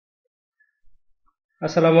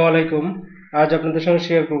আসসালামু আলাইকুম। আজ আপনাদের সঙ্গে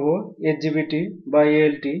শেয়ার করব এসজিবিটি বা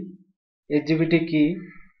এএলটি। এসজিবিটি কি,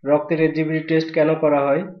 রক্তের এসজিবিটি টেস্ট কেন করা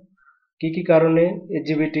হয়, কি কি কারণে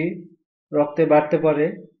এসজিবিটি রক্তে বাড়তে পারে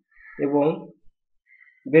এবং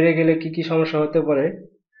বেড়ে গেলে কি কি সমস্যা হতে পারে,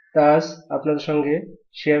 তা আজ আপনাদের সঙ্গে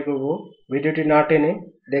শেয়ার করব। ভিডিওটি না টেনে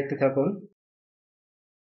দেখতে থাকুন।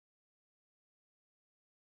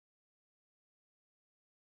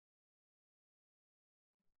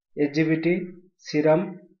 এসজিবিটি সিরাম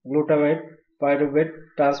গ্লুটামেট পাইরুভেট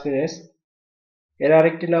ট্রান্সফারেজ। এর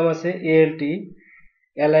আরেকটি নাম আছে ALT,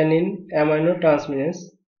 alanine amino transferase.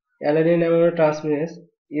 Alanine amino transferase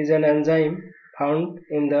is an enzyme found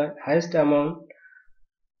in the highest amount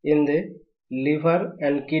in the liver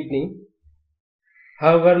and kidney.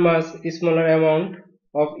 However, much smaller amount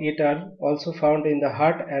of it are also found in the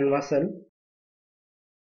heart and muscle.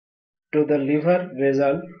 To the liver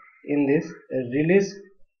result in this release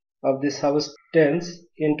of the substance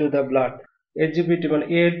into the blood. এসজিবিটি মানে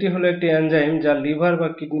ALT হলো একটি enzyme যা liver বা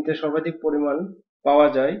কিডনিতে সর্বাধিক পরিমাণ পাওয়া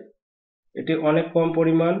যায়। এটি অনেক কম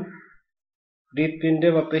পরিমাণ হৃৎপিণ্ডে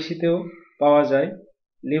বা পেশিতেও পাওয়া যায়।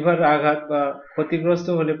 লিভার আঘাত বা ক্ষতিগ্রস্ত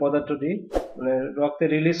হলে পদার্থটি রক্তে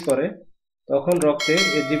রিলিজ করে, তখন রক্তে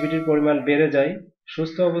এসজিবিটির পরিমাণ বেড়ে যায়।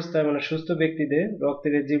 সুস্থ অবস্থায় সুস্থ ব্যক্তিদের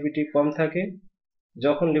রক্তের এসজিবিটি কম থাকে,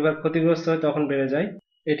 যখন লিভার ক্ষতিগ্রস্ত হয় তখন বেড়ে যায়।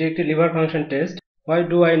 এটি একটি liver function test. Why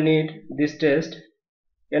do I need this test?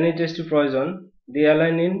 কেন এই টেস্টটি প্রয়োজন? দি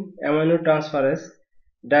alanine amino transferase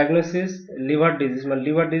diagnosis liver disease,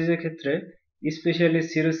 liver ডিজিজের ক্ষেত্রে especially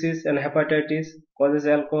cirrhosis and hepatitis causes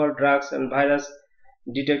alcohol, drugs and virus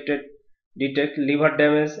detect liver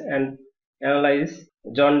damage and analyze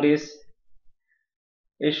jaundice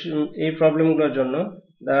এই প্রবলেমগুলোর জন্য।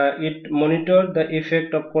 ইট monitor the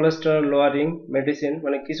effect of cholesterol lowering medicine,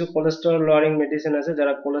 কিছু cholesterol lowering medicine আছে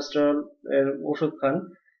যারা cholesterol এর ওষুধ খান।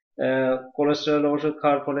 Cholesterol ওষুধ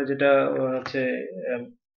খাওয়ার ফলে যেটা হচ্ছে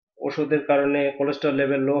ওষুধের কারণে কোলেস্টেরল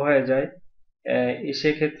লেভেল লো হয়ে যায়,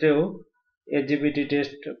 সেক্ষেত্রেও এসজিবিটি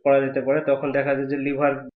টেস্ট করা যেতে পারে। তখন দেখা যায় যে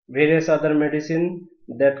liver various other medicine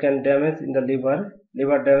that can damage in the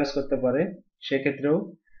liver damage করতে পারে, সেক্ষেত্রেও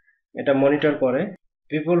এটা মনিটর করে।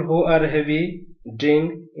 People who R heavy drink,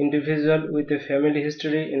 individual with a family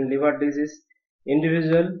history in liver disease,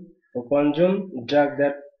 individual who consume drug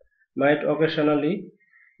that might occasionally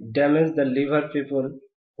damage the liver, people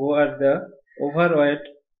who are the overweight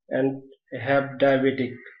and have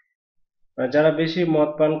diabetic। যারা বেশি মদ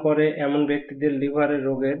পান করে এমন ব্যক্তিদের লিভারের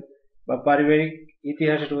রোগের বা পারিবারিক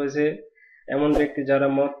ইতিহাসে রয়েছে এমন ব্যক্তি যারা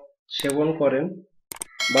মদ সেবন করেন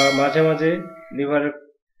বা মাঝে মাঝে লিভারের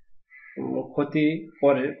ক্ষতি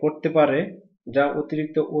করতে পারে, যা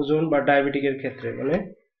অতিরিক্ত ওজন বা ডায়াবেটিকের ক্ষেত্রে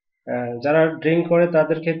যারা ড্রিঙ্ক করে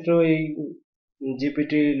তাদের ক্ষেত্রেও এই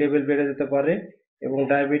জিপিটি লেভেল বেড়ে যেতে পারে, এবং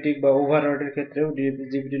ডায়াবেটিক বা ওভারওয়েটের ক্ষেত্রেও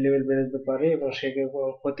জিপিটি লেভেল বেড়ে যেতে পারে এবং সেক্ষেত্রে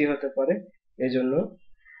ক্ষতি হতে পারে। এজন্য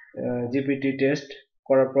জিপিটি টেস্ট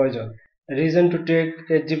করা প্রয়োজন। রিজন টু টেক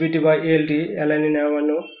এসজিবিটি বা ALT alanine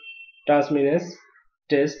amino transferase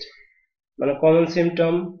test, common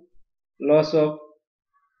symptom loss of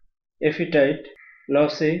appetite,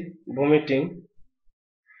 নসি, vomiting,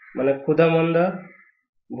 ক্ষুধা মন্দা,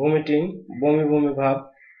 ভমিটিং, বমি বমি ভাব,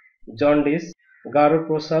 জন্ডিস, গাঢ়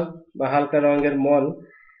প্রস্রাব বা হালকা রঙের মল,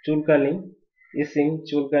 চুলকানি, ইচিং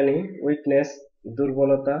চুলকানি, উইকনেস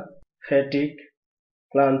দুর্বলতা, ফ্যাটিক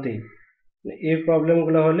ক্লান্তি। এই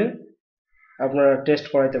প্রবলেমগুলো হলে আপনারা টেস্ট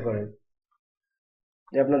করাইতে পারেন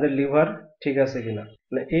যে আপনাদের লিভার ঠিক আছে কিনা।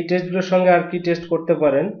 এই টেস্টগুলোর সঙ্গে আর কি টেস্ট করতে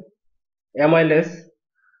পারেন? Amylase,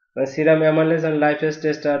 serum amylase and lipase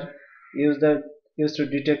test are used to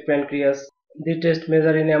detect pancreas. The test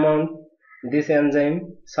measure in amount this enzyme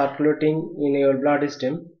circulating in your blood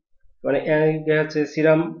stream।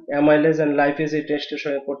 Serum amylase and lipase এই টেস্টের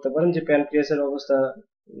সঙ্গে করতে পারেন যে প্যানক্রিয়াসের অবস্থা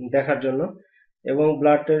দেখার জন্য, এবং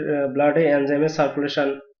ব্লাডে এনজাইমের সার্কুলেশন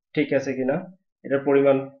ঠিক আছে কিনা এটার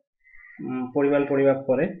পরিমাপ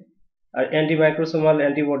করে। আর অ্যান্টিমাইক্রোসোমাল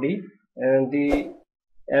অ্যান্টিবডি, দি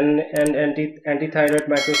অ্যান্টিথাইরয়েড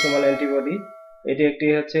মাইক্রোসোমাল অ্যান্টিবডি, এটি একটি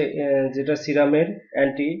হচ্ছে যেটা সিরামের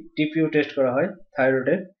অ্যান্টি টিপিও টেস্ট করা হয়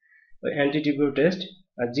থাইরয়েডের, অ্যান্টি টিপিও টেস্ট।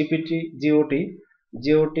 আর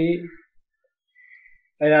জিওটি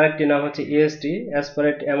এর আরেকটি নাম হচ্ছে এএসটি,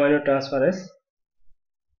 অ্যাসপারেট অ্যামাইনো ট্রান্সফারেজ।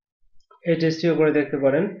 এই টেস্টটিও করে দেখতে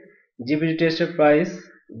পারেন। জিপিটি টেস্টের প্রাইস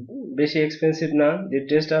বেশি এক্সপেন্সিভ না, দি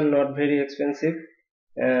test are not very expensive.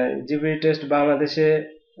 GPT test বাংলাদেশে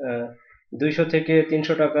 200 থেকে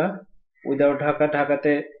 300 টাকা, উইদাউট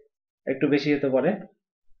ঢাকাতে একটু বেশি হতে পারে।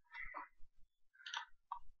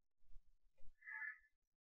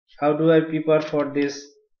 How do I prepare for this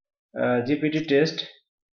GPT test,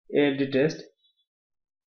 ALT test?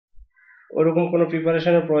 ওরকম কোনো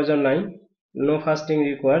প্রিপারেশনের প্রয়োজন নাই। No fasting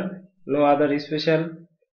required, no other special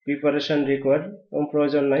preparation required, এবং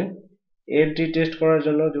প্রয়োজন নাই। এলটি টেস্ট করার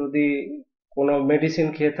জন্য যদি কোনো মেডিসিন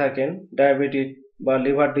খেয়ে থাকেন, ডায়াবেটিক বা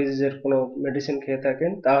লিভার ডিজিজের কোনো মেডিসিন খেয়ে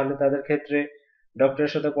থাকেন, তাহলে তাদের ক্ষেত্রে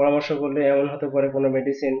ডক্টরের সাথে পরামর্শ করলে এমন হতে পারে কোনো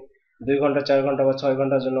মেডিসিন 2 ঘন্টা, 4 ঘন্টা বা 6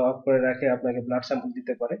 ঘন্টার জন্য অফ করে রাখে আপনাকে ব্লাড স্যাম্পল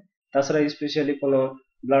দিতে পারে। তাছাড়া স্পেশালি কোনো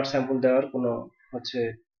ব্লাড স্যাম্পল দেওয়ার কোনো হচ্ছে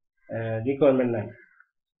রিকোয়ারমেন্ট নাই।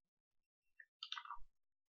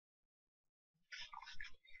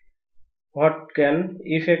 What can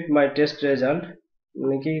effect my test result,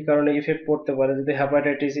 মানে কি কারণে ইফেক্ট পড়তে পারে? যদি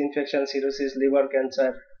hepatitis infection, cirrhosis, liver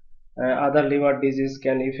cancer, other liver disease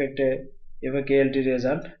can effect LT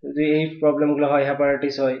result. যদি এই প্রবলেমগুলো হয়,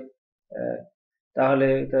 হেপাটাইটিস হয়, তাহলে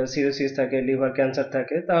সিরোসিস থাকে, লিভার ক্যান্সার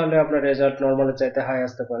থাকে, তাহলে আপনার রেজাল্ট নর্মালের চাইতে হাই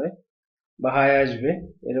আসতে পারে বা হাই আসবে,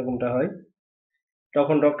 এরকমটা হয়।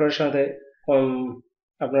 তখন ডক্টরের সাথে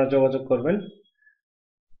আপনারা যোগাযোগ করবেন।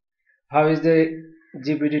 How is the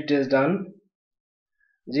GPT test done?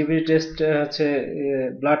 GPT test হচ্ছে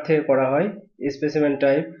ব্লাড থেকে করা হয়। Specimen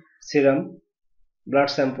type, serum, blood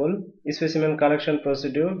sample, specimen collection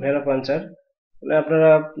procedure, ভেনো puncture. মানে আপনারা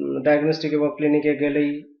ডায়াগনস্টিক বা ক্লিনিকে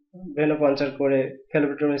গেলেই ভেনো পাঞ্চার করে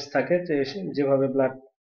ফ্যালোপিটোমিস্ট থাকে, যেভাবে ব্লাড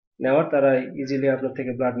নেওয়ার, তারা ইজিলি আপনার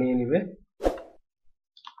থেকে ব্লাড নিয়ে নিবে।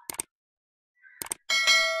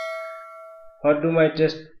 What do my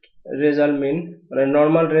test result mean? মানে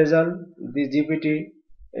normal result, the GPT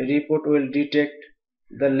report will detect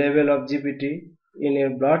the level of GPT in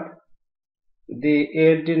your blood. The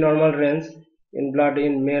ALT normal range in blood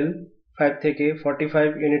in male 5 থেকে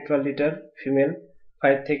 45 unit per litre, female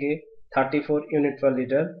 5 থেকে 34 unit per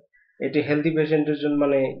litre. এটি healthy পেশেন্টের জন্য,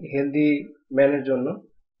 মানে healthy ম্যানের জন্য,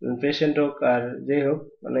 patient হোক আর যেই হোক,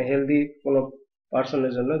 মানে হেলদি কোনো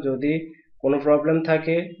পার্সনের জন্য। যদি কোনো প্রবলেম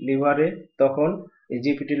থাকে লিভারে, তখন এই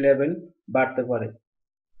জিপিটি লেভেল বাড়তে পারে।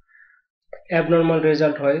 অ্যাবনর্মাল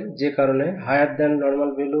রেজাল্ট হয় যে কারণে higher than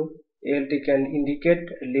normal value ALT can indicate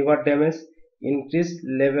liver damage. Increased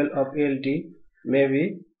level of ALT may be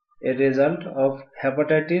a result of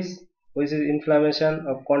hepatitis, which is inflammation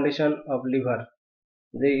of condition of liver.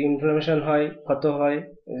 যে ইনফ্লামেশন হয়, ক্ষত হয়,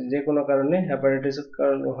 যে কোনো কারণে, হেপাটাইটিস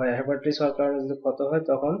কারণে হয়, হেপাটাইটিস হওয়ার কারণে যদি ক্ষত হয়,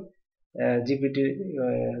 তখন জিপিটি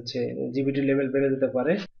হচ্ছে জিপিটি লেভেল বেড়ে যেতে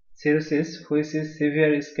পারে। Cirrhosis, which is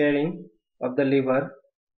severe স্ক্যারিং of the liver,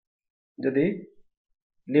 যদি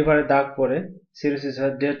লিভারে দাগ পড়ে, সিরোসিস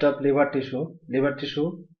হয় ডেথ অফ লিভার টিস্যু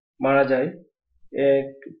মারা যায়। এ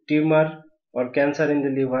tumour or cancer in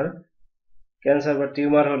the liver, cancer বা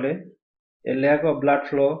টিউমার হলে a lack of blood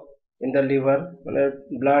flow in the liver, মানে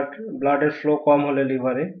ব্লাডের ফ্লো কম হলে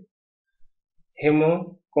লিভারে।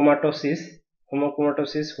 Haemochromatosis,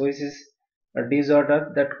 which is a disorder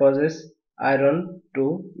that causes iron to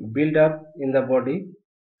build up in the body,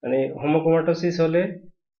 মানে হোমোক্রোমাটোসিস হলে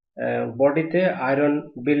বডিতে iron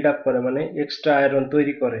build up করে, মানে এক্সট্রা আয়রন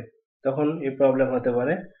তৈরি করে, তখন এই প্রবলেম হতে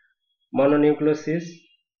পারে। মনোনিউক্লিওসিস,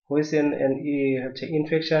 হুইচ হচ্ছে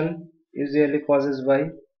infection usually causes by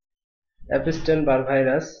অ্যাপিস্টেন bar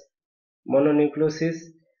virus.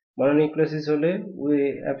 Mononucleosis হলে ওই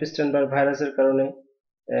অ্যাপিস্টেন বার ভাইরাসের কারণে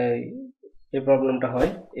এই প্রবলেমটা হয়।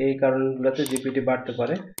 এই কারণগুলোতে জিপিটি বাড়তে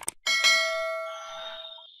পারে।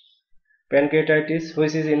 Pancreatitis,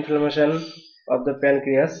 which is inflammation of the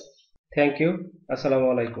pancreas. Thank you. আসসালামু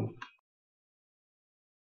আলাইকুম।